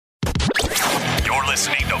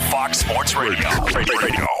listening to Fox Sports Radio.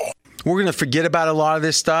 We're going to forget about a lot of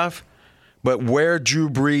this stuff, but where Drew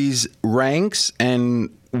Brees ranks and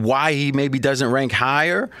why he maybe doesn't rank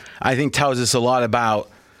higher, I think tells us a lot about,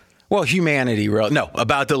 well, humanity,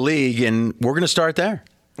 about the league, and we're going to start there.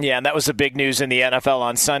 Yeah, and that was the big news in the NFL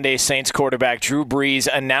on Sunday. Saints quarterback Drew Brees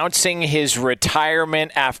announcing his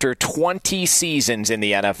retirement after 20 seasons in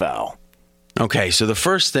the NFL. Okay, so the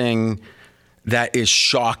first thing that is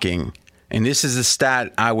shocking, and this is a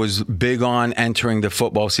stat I was big on entering the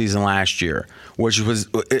football season last year, which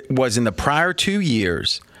was in the prior 2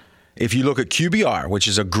 years, if you look at QBR, which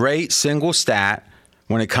is a great single stat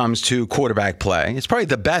when it comes to quarterback play, it's probably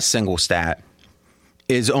the best single stat,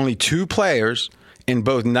 is only two players in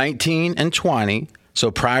both 19 and 20,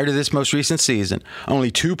 so prior to this most recent season, only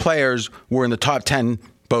two players were in the top 10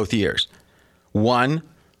 both years. One,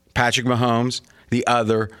 Patrick Mahomes, the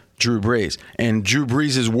other, Drew Brees. And Drew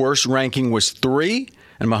Brees' worst ranking was 3,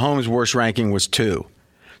 and Mahomes' worst ranking was 2.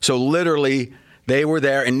 So literally, they were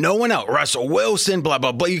there, and no one else, Russell Wilson, blah,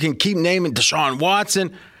 blah, blah. You can keep naming Deshaun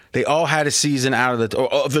Watson. They all had a season out of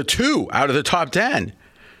the two out of the top 10.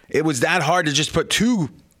 It was that hard to just put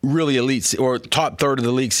two really elite or top third of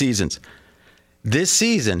the league seasons. This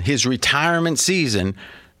season, his retirement season,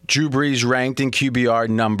 Drew Brees ranked in QBR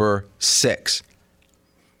number 6.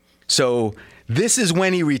 So this is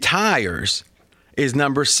when he retires, is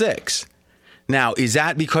number 6. Now, is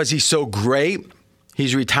that because he's so great,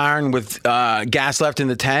 he's retiring with gas left in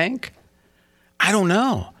the tank? I don't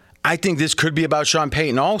know. I think this could be about Sean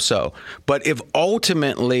Payton also. But if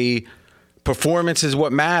ultimately performance is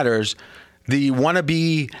what matters, the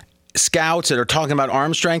wannabe scouts that are talking about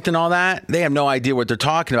arm strength and all that, they have no idea what they're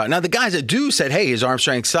talking about. Now, the guys that do said, hey, his arm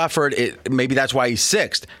strength suffered. Maybe that's why he's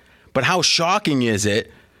 6th. But how shocking is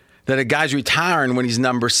it that a guy's retiring when he's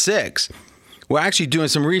number 6? We're actually doing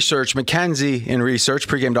some research. McKenzie in research,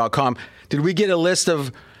 pregame.com. Did we get a list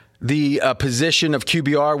of the position of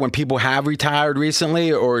QBR when people have retired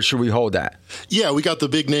recently, or should we hold that? Yeah, we got the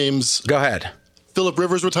big names. Go ahead. Phillip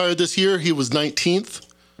Rivers retired this year. He was 19th.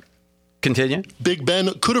 Continue. Big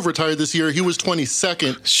Ben could have retired this year. He was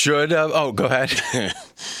 22nd. Should have. Oh, go ahead.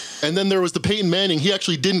 And then there was the Peyton Manning. He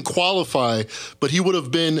actually didn't qualify, but he would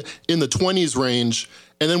have been in the 20s range.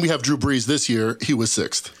 And then we have Drew Brees this year. He was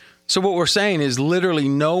 6th. So what we're saying is literally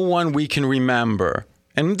no one we can remember,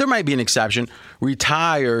 and there might be an exception,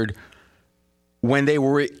 retired when they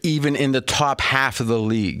were even in the top half of the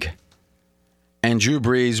league. And Drew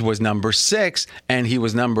Brees was number 6, and he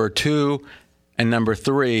was number 2 and number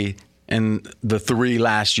 3 in the 3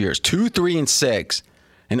 last years. 2, 3, and 6.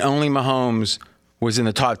 And only Mahomes was in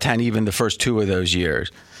the top 10 even the first 2 of those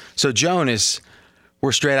years. So, Jonas,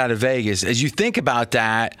 we're straight out of Vegas. As you think about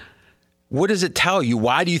that, what does it tell you?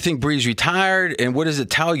 Why do you think Brees retired? And what does it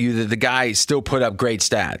tell you that the guy still put up great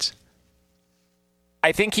stats?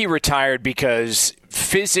 I think he retired because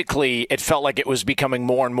physically it felt like it was becoming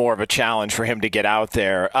more and more of a challenge for him to get out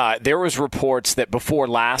there. There was reports that before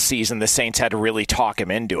last season the Saints had to really talk him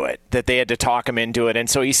into it, that they had to talk him into it. And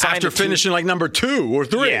so he signed after finishing like number 2 or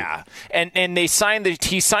 3. Yeah. And he signed the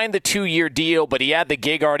 2-year deal, but he had the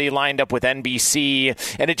gig already lined up with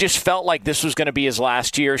NBC, and it just felt like this was going to be his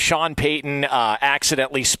last year. Sean Payton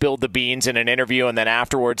accidentally spilled the beans in an interview and then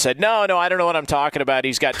afterwards said, no, I don't know what I'm talking about.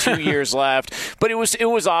 He's got 2 years left. But it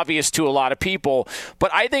was obvious to a lot of people.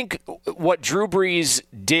 But I think what Drew Brees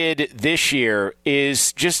did this year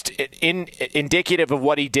is just indicative of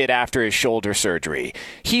what he did after his shoulder surgery.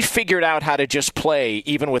 He figured out how to just play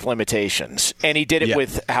even with limitations. And he did it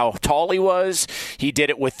with how tall he was. He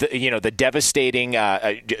did it with the devastating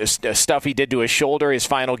stuff he did to his shoulder, his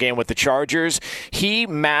final game with the Chargers. He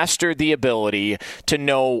mastered the ability to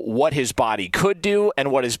know what his body could do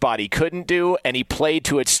and what his body couldn't do, and he played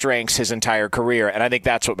to its strengths his entire career. And I think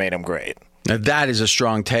that's what made him great. Now, that is a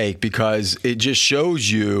strong take because it just shows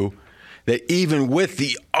you that even with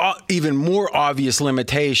the even more obvious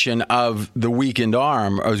limitation of the weakened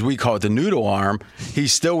arm, or as we call it, the noodle arm, he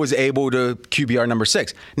still was able to QBR number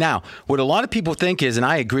 6. Now, what a lot of people think is, and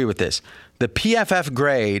I agree with this, the PFF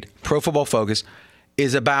grade, Pro Football Focus,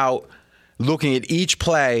 is about looking at each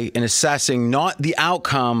play and assessing not the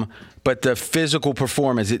outcome, but the physical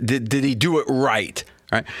performance. Did he do it right?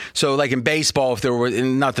 Right. So like in baseball, if there were,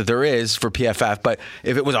 not that there is for PFF, but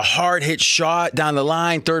if it was a hard hit shot down the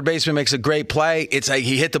line, third baseman makes a great play, it's like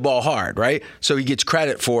he hit the ball hard, right? So he gets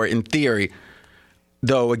credit for it in theory.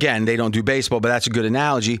 Though, again, they don't do baseball, but that's a good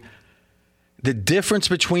analogy. The difference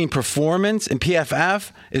between performance and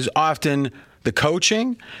PFF is often the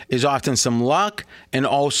coaching, is often some luck, and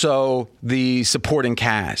also the supporting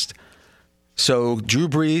cast. So Drew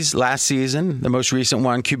Brees last season, the most recent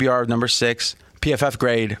one, QBR of number 6, PFF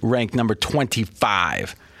grade ranked number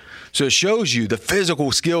 25. So it shows you the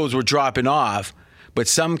physical skills were dropping off, but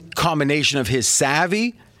some combination of his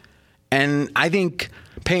savvy, and I think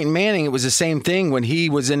Peyton Manning, it was the same thing when he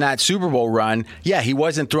was in that Super Bowl run. Yeah, he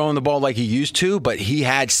wasn't throwing the ball like he used to, but he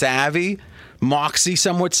had savvy, moxie,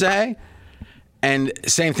 some would say. And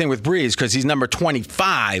same thing with Brees, because he's number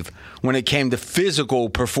 25 when it came to physical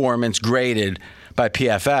performance graded by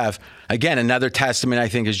PFF. Again, another testament, I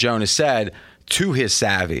think, as Jonas said, to his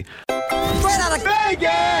savvy. Straight out of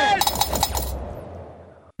Vegas!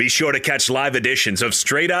 Be sure to catch live editions of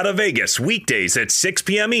Straight Outta Vegas weekdays at 6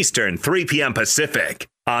 p.m. Eastern, 3 p.m. Pacific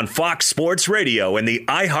on Fox Sports Radio and the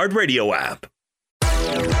iHeartRadio app.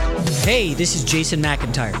 Hey, this is Jason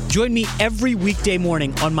McIntyre. Join me every weekday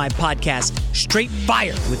morning on my podcast, Straight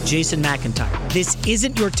Fire with Jason McIntyre. This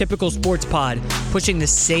isn't your typical sports pod pushing the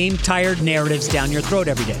same tired narratives down your throat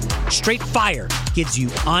every day. Straight Fire gives you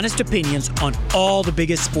honest opinions on all the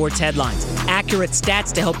biggest sports headlines, accurate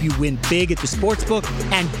stats to help you win big at the sportsbook,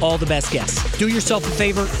 and all the best guests. Do yourself a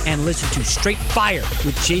favor and listen to Straight Fire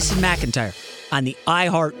with Jason McIntyre on the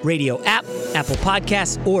iHeartRadio app, Apple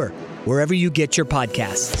Podcasts, or wherever you get your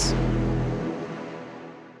podcasts.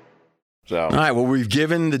 All right, well, we've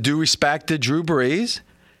given the due respect to Drew Brees.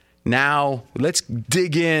 Now, let's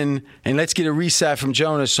dig in and let's get a reset from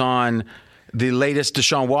Jonas on the latest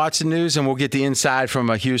Deshaun Watson news, and we'll get the inside from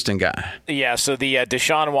a Houston guy. Yeah, so the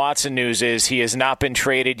Deshaun Watson news is he has not been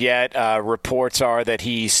traded yet. Reports are that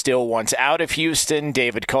he still wants out of Houston.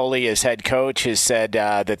 David Culley, his head coach, has said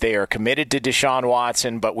that they are committed to Deshaun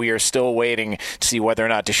Watson, but we are still waiting to see whether or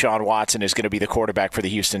not Deshaun Watson is going to be the quarterback for the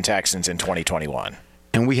Houston Texans in 2021.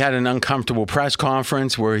 And we had an uncomfortable press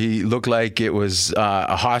conference where he looked like it was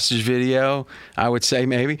a hostage video, I would say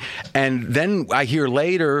maybe. And then I hear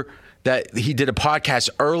later that he did a podcast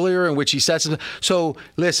earlier in which he said something. So,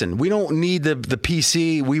 listen, we don't need the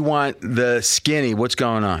PC. We want the skinny. What's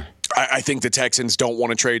going on? I think the Texans don't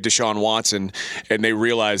want to trade Deshaun Watson, and they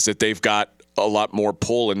realize that they've got a lot more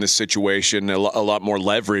pull in this situation, a lot more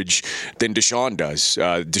leverage than Deshaun does.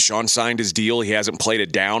 Deshaun signed his deal. He hasn't played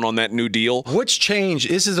it down on that new deal. What's changed?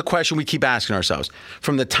 This is a question we keep asking ourselves.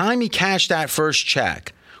 From the time he cashed that first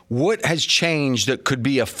check, what has changed that could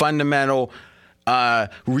be a fundamental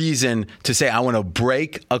reason to say I want to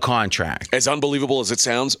break a contract? As unbelievable as it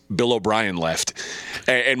sounds, Bill O'Brien left,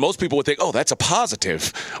 and most people would think, "Oh, that's a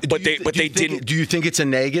positive," but they didn't. Do you think it's a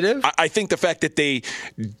negative? I think the fact that they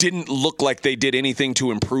didn't look like they did anything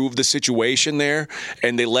to improve the situation there,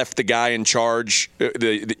 and they left the guy in charge,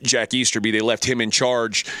 the Jack Easterby. They left him in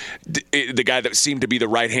charge, the guy that seemed to be the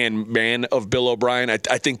right-hand man of Bill O'Brien.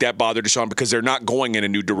 I think that bothered Deshaun because they're not going in a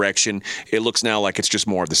new direction. It looks now like it's just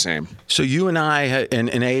more of the same. So you and I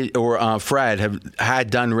and Fred had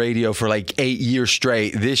done radio for like 8 years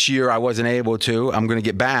straight. This year I wasn't able to. I'm going to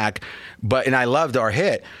get back, and I loved our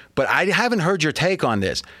hit. But I haven't heard your take on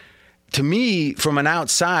this. To me, from an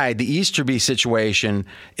outside, the Easterby situation,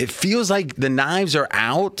 it feels like the knives are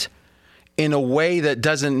out in a way that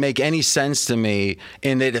doesn't make any sense to me,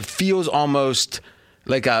 and that it feels almost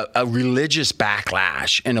like a religious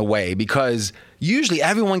backlash in a way, because usually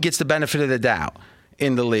everyone gets the benefit of the doubt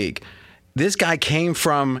in the league. This guy came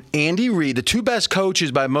from Andy Reid, the two best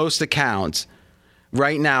coaches by most accounts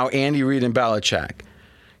right now, Andy Reid and Belichick.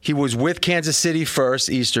 He was with Kansas City first,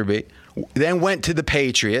 Easterby, then went to the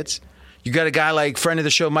Patriots. You got a guy like friend of the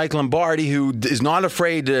show, Mike Lombardi, who is not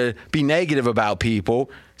afraid to be negative about people,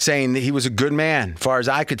 saying that he was a good man, as far as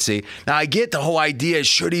I could see. Now, I get the whole idea,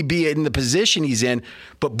 should he be in the position he's in?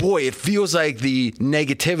 But, boy, it feels like the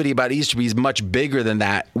negativity about Easterby is much bigger than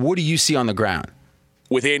that. What do you see on the ground?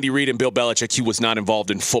 With Andy Reid and Bill Belichick, he was not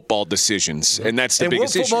involved in football decisions, and that's the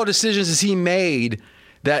biggest issue. And what football decisions has he made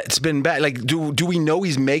that's been bad? Like, do we know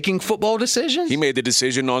he's making football decisions? He made the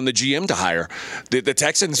decision on the GM to hire the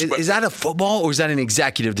Texans. Is that a football or is that an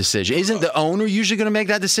executive decision? Isn't the owner usually going to make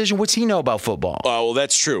that decision? What's he know about football? Well,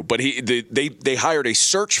 that's true, but they hired a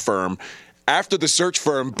search firm. After the search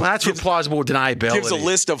firm that's for plausible deniability. Gives a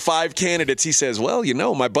list of 5 candidates. He says, well,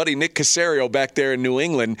 my buddy Nick Caserio back there in New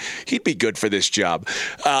England, he'd be good for this job.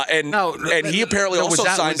 And he apparently also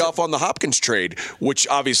signed off on the Hopkins trade, which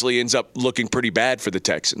obviously ends up looking pretty bad for the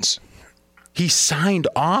Texans. He signed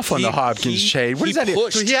off on the Hopkins trade. What does that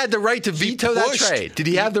mean? So he had the right to veto that trade. Did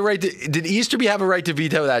he have the right to? Did Easterby have a right to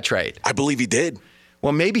veto that trade? I believe he did.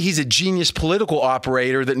 Well, maybe he's a genius political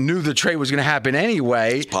operator that knew the trade was going to happen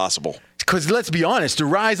anyway. It's possible. Because let's be honest, to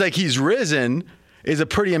rise like he's risen is a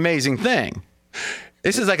pretty amazing thing.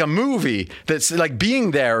 This is like a movie that's like Being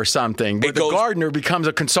There or something, where the gardener becomes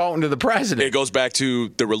a consultant to the president. It goes back to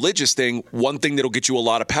the religious thing. One thing that'll get you a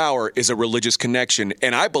lot of power is a religious connection.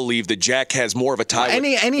 And I believe that Jack has more of a tie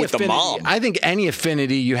with the mom. I think any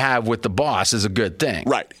affinity you have with the boss is a good thing.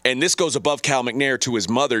 Right. And this goes above Cal McNair to his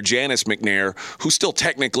mother, Janice McNair, who still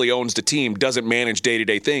technically owns the team, doesn't manage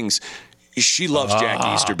day-to-day things. She loves Jack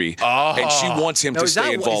Easterby, and she wants him to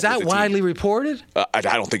stay involved. Is that widely reported? I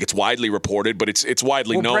don't think it's widely reported, but it's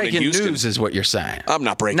widely known in Houston. Breaking news is what you're saying. I'm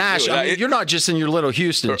not breaking news. I mean, you're not just in your little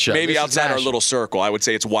Houston show. Maybe outside our little circle, I would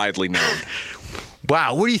say it's widely known.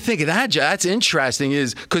 Wow, what do you think of that? That's interesting,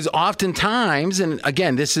 is because oftentimes, and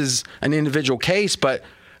again, this is an individual case, but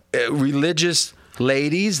religious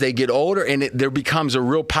ladies, they get older, and there becomes a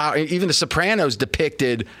real power. Even The Sopranos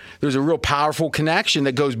depicted there's a real powerful connection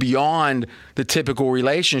that goes beyond the typical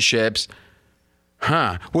relationships.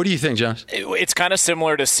 What do you think, Jones? It's kind of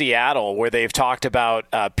similar to Seattle, where they've talked about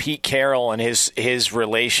Pete Carroll and his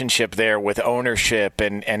relationship there with ownership,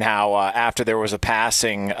 and how after there was a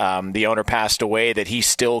passing, the owner passed away, that he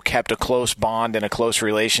still kept a close bond and a close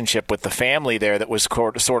relationship with the family there that was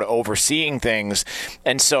sort of overseeing things.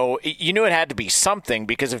 And so you knew it had to be something,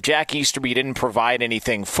 because if Jack Easterby didn't provide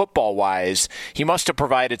anything football-wise, he must have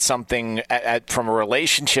provided something from a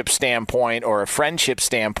relationship standpoint or a friendship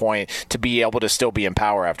standpoint to be able to still be in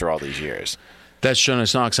power after all these years. That's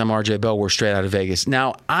Jonas Knox. I'm RJ Bell. We're straight out of Vegas.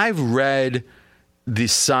 Now, I've read the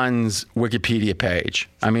Sun's Wikipedia page.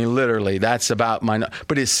 I mean, literally, that's about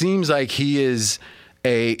but it seems like he is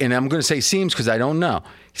and I'm going to say seems because I don't know.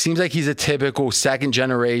 He seems like he's a typical second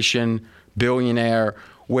generation billionaire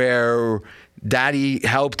where daddy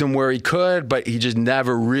helped him where he could, but he just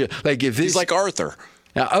never he's like Arthur.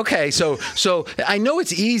 Okay, so I know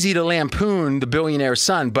it's easy to lampoon the billionaire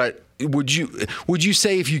son, but would you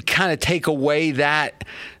say if you kind of take away that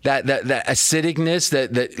acidicness,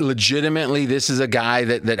 that legitimately this is a guy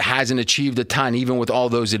that hasn't achieved a ton, even with all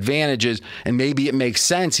those advantages, and maybe it makes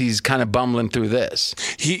sense he's kind of bumbling through this?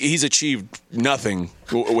 He's achieved nothing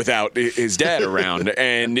without his dad around,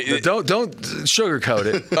 and don't sugarcoat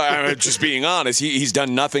it. I'm just being honest. He's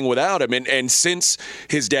done nothing without him, and since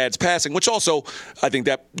his dad's passing, which also I think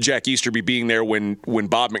that Jack Easterby being there when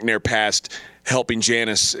Bob McNair passed, helping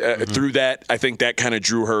Janice through that, I think that kind of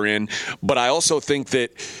drew her in. But I also think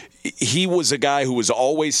that he was a guy who was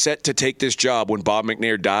always set to take this job when Bob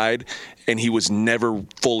McNair died, and he was never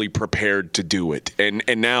fully prepared to do it. And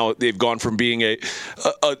now they've gone from being a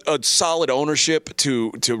solid ownership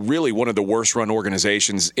to really one of the worst run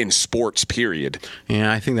organizations in sports, period.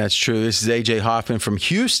 Yeah, I think that's true. This is AJ Hoffman from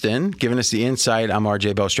Houston giving us the insight. I'm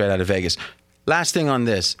RJ Bell, straight out of Vegas. Last thing on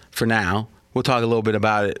this for now. We'll talk a little bit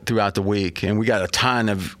about it throughout the week, and we got a ton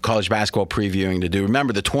of college basketball previewing to do.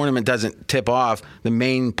 Remember, the tournament doesn't tip off the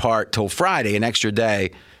main part till Friday, an extra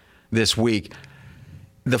day this week.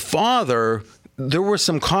 The father, there were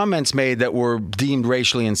some comments made that were deemed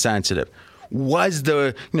racially insensitive.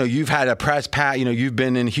 You've had a press pat, you've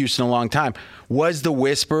been in Houston a long time. Was the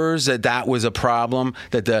whispers that was a problem,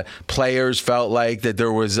 that the players felt like that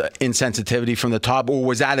there was insensitivity from the top, or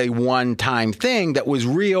was that a one-time thing that was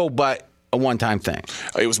real but a one-time thing?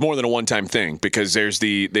 It was more than a one-time thing, because there's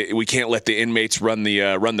we can't let the inmates run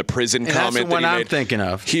the prison and comment. That's the one I'm thinking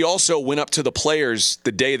of. He also went up to the players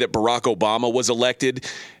the day that Barack Obama was elected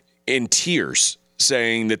in tears,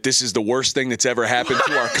 saying that this is the worst thing that's ever happened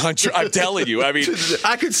to our country. I'm telling you. I mean,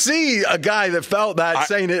 I could see a guy that felt that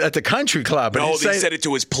saying it at the country club. No, he said it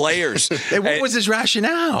to his players. And what was his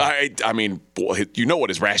rationale? I mean, you know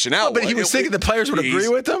what his rationale was. But he was thinking the players would agree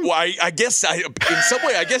with him? Well, I guess in some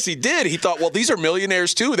way, I guess he did. He thought, well, these are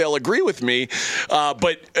millionaires too. They'll agree with me.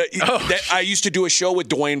 I used to do a show with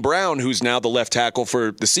Dwayne Brown, who's now the left tackle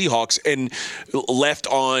for the Seahawks, and left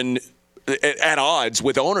at odds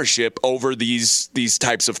with ownership over these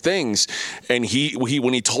types of things. And he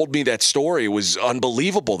when he told me that story, it was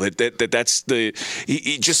unbelievable that's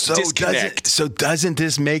he just disconnect. Doesn't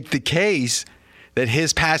this make the case that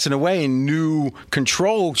his passing away in new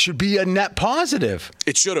control should be a net positive?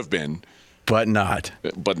 It should have been. But not.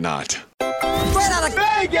 Straight out of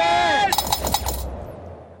Vegas!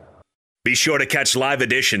 Be sure to catch live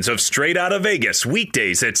editions of Straight Outta Vegas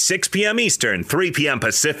weekdays at 6 p.m. Eastern, 3 p.m.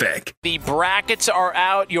 Pacific. The brackets are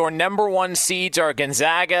out. Your number one seeds are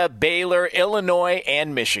Gonzaga, Baylor, Illinois,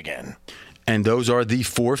 and Michigan. And those are the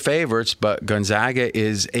four favorites, but Gonzaga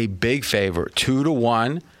is a big favorite,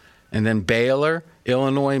 2-1. And then Baylor,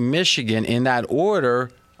 Illinois, Michigan, in that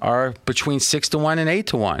order, are between 6-1 and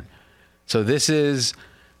 8-1. So this is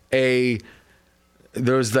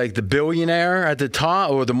there's like the billionaire at the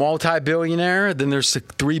top, or the multi-billionaire. Then there's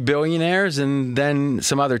 3 billionaires, and then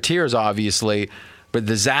some other tiers, obviously. but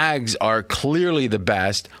the Zags are clearly the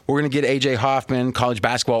best. We're going to get A.J. Hoffman, college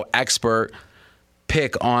basketball expert,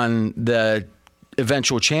 pick on the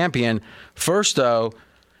eventual champion. First, though,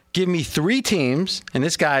 give me 3 teams, and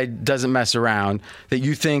this guy doesn't mess around, that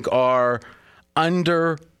you think are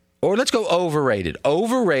under, or let's go overrated.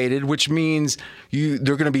 Overrated, which means they're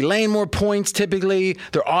going to be laying more points typically.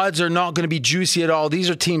 Their odds are not going to be juicy at all. These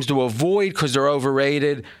are teams to avoid because they're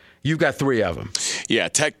overrated. You've got 3 of them. Yeah,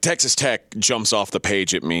 Texas Tech jumps off the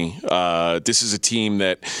page at me. This is a team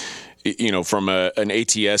that, from an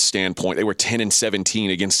ATS standpoint, they were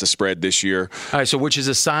 10-17 against the spread this year. All right, so which is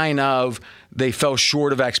a sign of they fell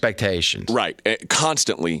short of expectations. Right.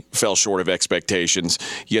 Constantly fell short of expectations,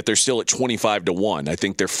 yet they're still at 25-1. I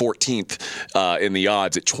think they're 14th in the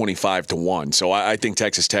odds at 25-1. So I think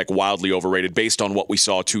Texas Tech wildly overrated based on what we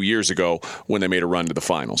saw 2 years ago when they made a run to the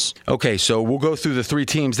finals. Okay, so we'll go through the 3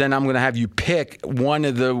 teams. Then I'm going to have you pick one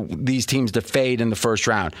of these teams to fade in the first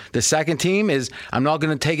round. The second team is, I'm not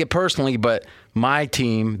going to take it personally, but my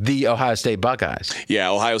team, the Ohio State Buckeyes.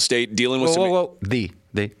 Yeah, Ohio State dealing with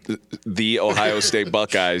the Ohio State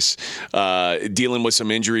Buckeyes dealing with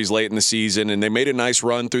some injuries late in the season, and they made a nice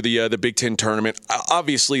run through the Big Ten tournament.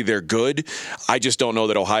 Obviously, they're good. I just don't know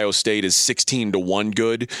that Ohio State is 16-1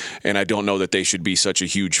 good, and I don't know that they should be such a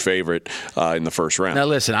huge favorite in the first round. Now,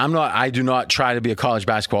 listen, I do not try to be a college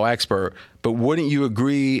basketball expert, but wouldn't you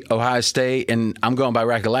agree Ohio State, and I'm going by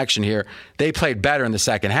recollection here, they played better in the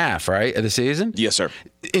second half, right, of the season? Yes, sir.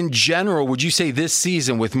 In general, would you say this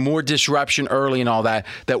season, with more disruption early and all that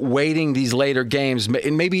waiting these later games,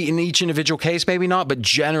 and maybe in each individual case, maybe not, but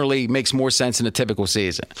generally makes more sense in a typical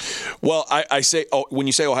season? Well, I say, when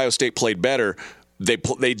you say Ohio State played better,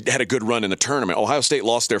 they had a good run in the tournament. Ohio State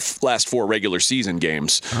lost their last 4 regular season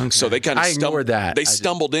games. Okay. So they kind of ignored that. They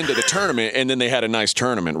stumbled into the tournament, and then they had a nice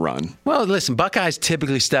tournament run. Well, listen, Buckeyes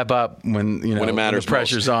typically step up when it matters, when the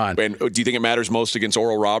pressure's most. on. And do you think it matters most against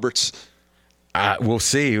Oral Roberts? We'll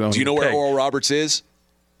see. Do you know where Oral Roberts is?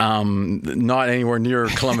 Not anywhere near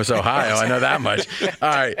Columbus, Ohio. I know that much. All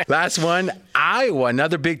right, last one. Iowa,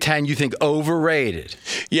 another Big Ten you think overrated.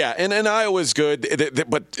 Yeah, and Iowa's good,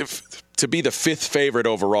 but to be the 5th favorite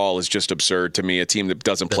overall is just absurd to me. A team that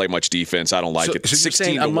doesn't play much defense, I don't like it. So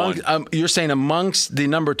 16-1. You're saying amongst the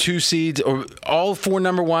number 2 seeds, or all 4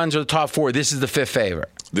 number 1s or the top 4, this is the 5th favorite?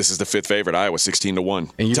 This is the 5th favorite, Iowa,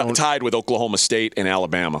 16-1. And tied with Oklahoma State and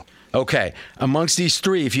Alabama. Okay. Amongst these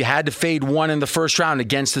 3, if you had to fade one in the first round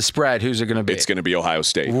against the spread, who's it going to be? It's going to be Ohio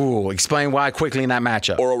State. Ooh, explain why quickly in that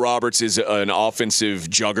matchup. Oral Roberts is an offensive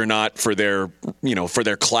juggernaut for their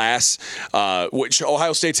class, which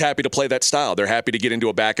Ohio State's happy to play that style. They're happy to get into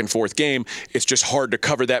a back-and-forth game. It's just hard to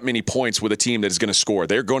cover that many points with a team that is going to score.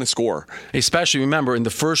 They're going to score. Especially, remember, in the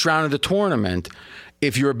first round of the tournament,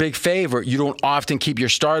 if you're a big favorite, you don't often keep your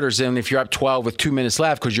starters in if you're up 12 with 2 minutes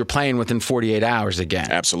left because you're playing within 48 hours again.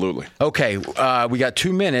 Absolutely. Okay, we got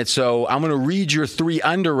 2 minutes, so I'm going to read your 3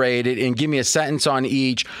 underrated and give me a sentence on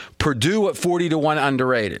each. Purdue at 40-1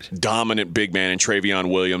 underrated. Dominant big man in Travion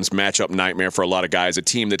Williams. Matchup nightmare for a lot of guys. A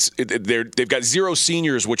team they've got 0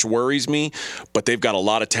 seniors, which worries me, but they've got a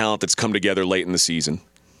lot of talent that's come together late in the season.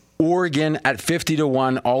 Oregon at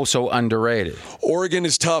 50-1, also underrated. Oregon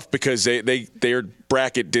is tough because their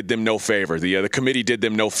bracket did them no favor. The committee did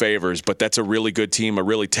them no favors, but that's a really good team, a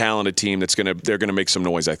really talented team they're gonna make some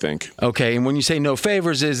noise, I think. Okay, and when you say no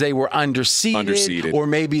favors, is they were underseeded, or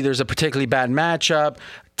maybe there's a particularly bad matchup.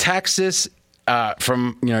 Texas,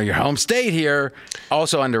 from your home state here,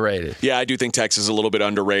 also underrated. Yeah, I do think Texas is a little bit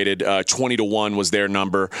underrated. 20-1 was their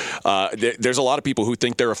number. There's a lot of people who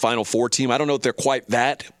think they're a Final Four team. I don't know if they're quite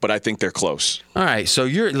that, but I think they're close. All right, so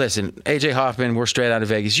listen, AJ Hoffman, we're straight out of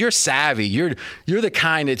Vegas. You're savvy. You're the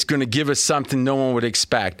kind that's going to give us something no one would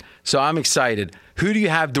expect. So I'm excited. Who do you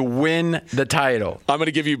have to win the title? I'm going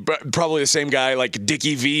to give you probably the same guy like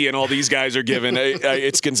Dickie V and all these guys are given.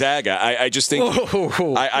 It's Gonzaga. I just think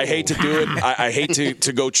I hate to do it. I hate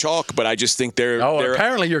to go chalk, but I just think they're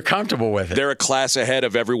apparently you're comfortable with it. They're a class ahead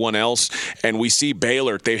of everyone else, and we see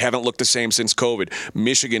Baylor. They haven't looked the same since COVID.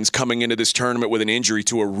 Michigan's coming into this tournament with an injury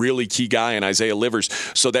to a really key guy in Isaiah Livers.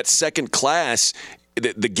 So that second class,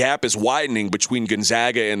 the gap is widening between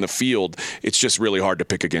Gonzaga and the field. It's just really hard to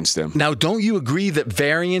pick against them. Now, don't you agree that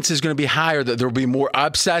variance is going to be higher, that there will be more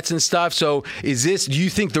upsets and stuff? So do you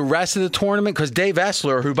think the rest of the tournament, because Dave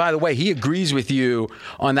Essler, who, by the way, he agrees with you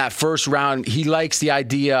on that first round, he likes the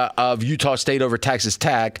idea of Utah State over Texas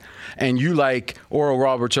Tech, and you like Oral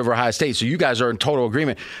Roberts over Ohio State. So you guys are in total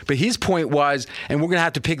agreement. But his point was, and we're going to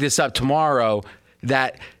have to pick this up tomorrow,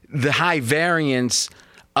 that the high variance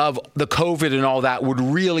of the COVID and all that would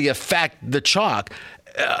really affect the chalk.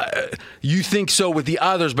 you think so with the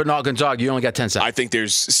others, but not Gonzaga. You only got 10 seconds. I think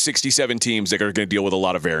there's 67 teams that are going to deal with a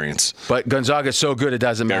lot of variance. But Gonzaga's so good it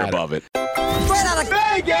doesn't They're matter. above it. Straight out of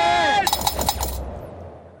Vegas!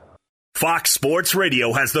 Fox Sports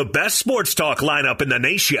Radio has the best sports talk lineup in the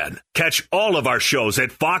nation. Catch all of our shows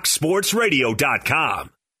at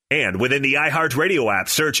foxsportsradio.com. And within the iHeartRadio app,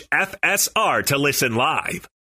 search FSR to listen live.